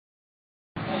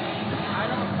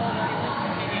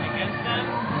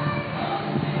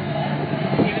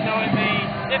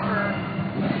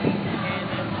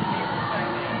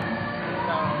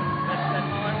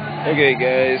Okay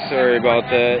guys, sorry about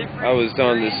that. I was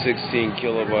down to 16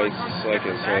 kilobytes a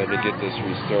second, so I had to get this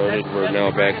restarted. We're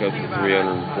now back up to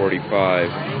 345.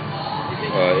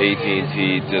 AT&T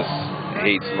just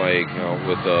hates my account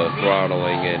with the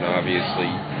throttling, and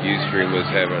obviously Ustream was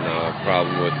having a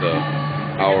problem with the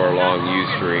hour-long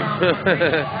Ustream.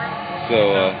 So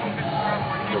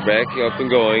we're back up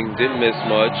and going. Didn't miss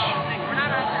much.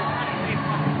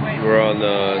 We're on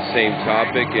the same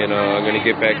topic, and I'm going to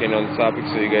get back in on the topic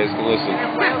so you guys can listen.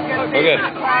 Okay.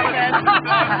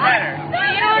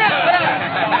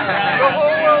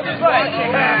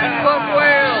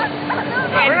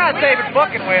 We're not saving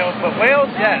fucking whales, but whales,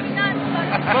 yes.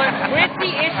 But with the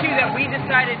issue that we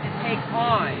decided to take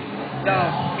on,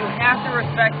 though, you have to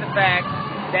respect the fact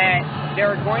that there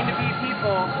are going to be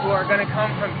people who are going to come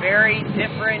from very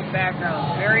different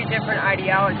backgrounds, very different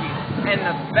ideologies, and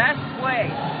the best way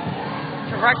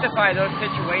to rectify those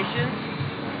situations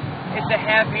is to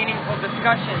have meaningful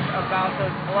discussions about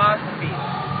those philosophies.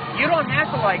 You don't have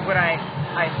to like what I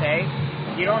say.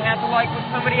 You don't have to like what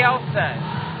somebody else says.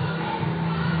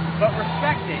 But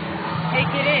respect it.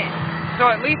 Take it in. So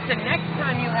at least the next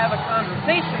time you have a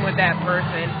conversation with that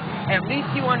person, at least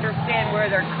you understand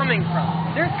where they're coming from.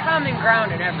 There's common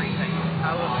ground in everything.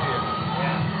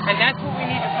 And that's what we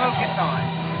need to focus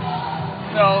on.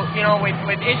 So, you know,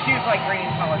 with issues like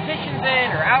bringing politicians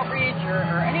in or outreach or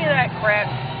any of that crap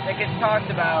that gets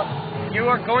talked about, you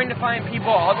are going to find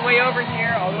people all the way over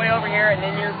here, and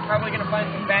then you're probably going to find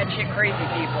some batshit crazy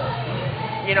people,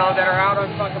 you know, that are out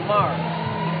on fucking Mars.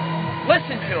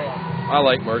 Listen to them. I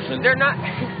like Martians. They're not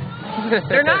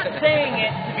saying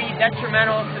it to be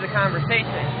detrimental to the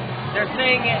conversation. They're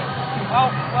saying it to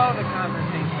help flow the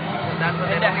conversation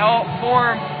and to help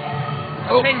form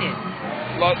opinion.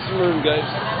 Lots of room, guys.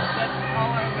 That's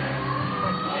all I would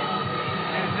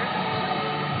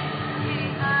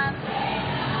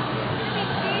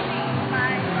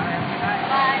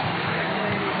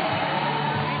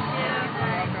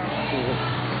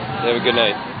Have a good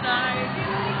night.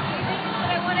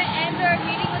 I want to end our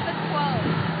meeting with a quote.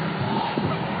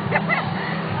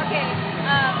 Okay,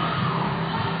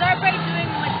 start by doing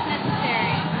what's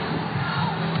necessary.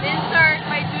 Then start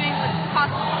by doing what's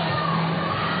possible.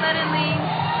 Suddenly,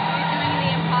 you're doing the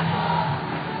impossible.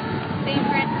 St.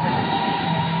 Francis of Assisi.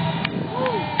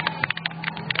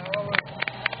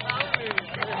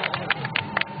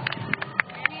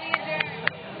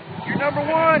 You're number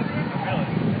one.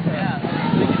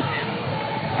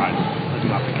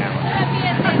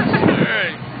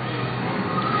 Alright.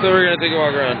 So we're going to take a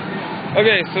walk around.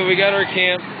 Okay, so we got our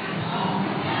camp.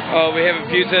 We have a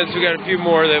few tents. We got a few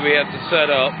more that we have to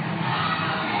set up.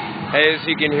 As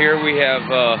you can hear, we have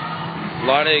a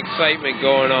lot of excitement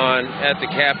going on at the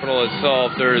Capitol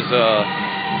itself. There's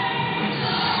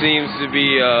seems to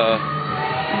be a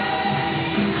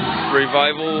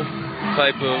revival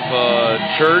type of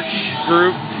church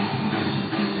group,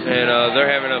 and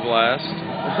they're having a blast.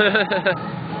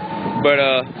 But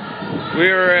we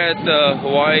are at the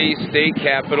Hawaii State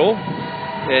Capitol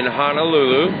in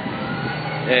Honolulu,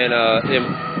 and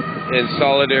in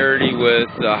solidarity with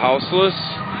the houseless,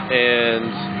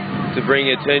 and to bring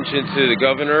attention to the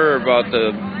governor about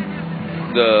the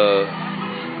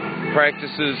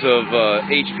practices of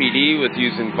HPD with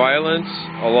using violence,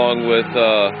 along with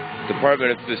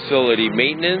Department of Facility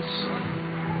Maintenance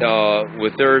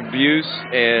with their abuse,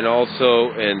 and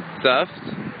also in theft,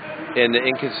 and the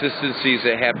inconsistencies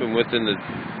that happen within the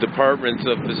Department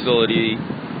of Facility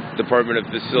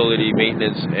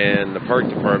Maintenance and the Park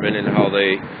Department, and how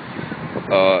they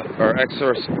are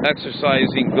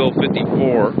exercising Bill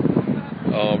 54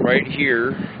 right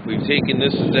here. We've taken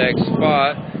this exact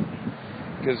spot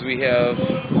because we have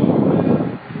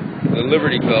the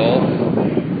Liberty Bell,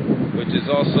 which is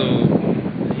also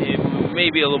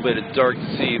maybe a little bit dark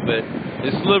to see, but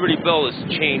this Liberty Bell is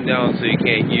chained down so you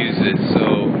can't use it.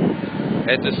 So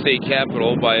at the state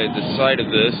capitol, by the side of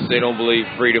this, they don't believe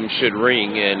freedom should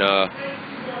ring, and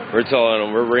we're telling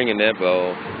them we're ringing that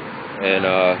bell, and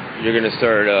you're going to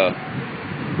start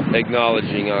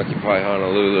acknowledging Occupy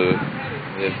Honolulu.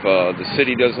 If the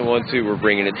city doesn't want to, we're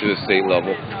bringing it to a state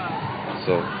level.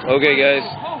 So, okay guys,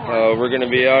 we're going to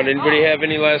be out. Anybody have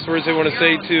any last words they want to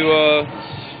say to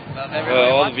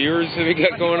all the viewers that we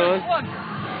got going on?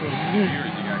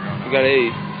 We got 8.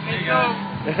 There you go.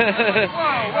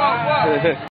 Whoa, whoa, whoa.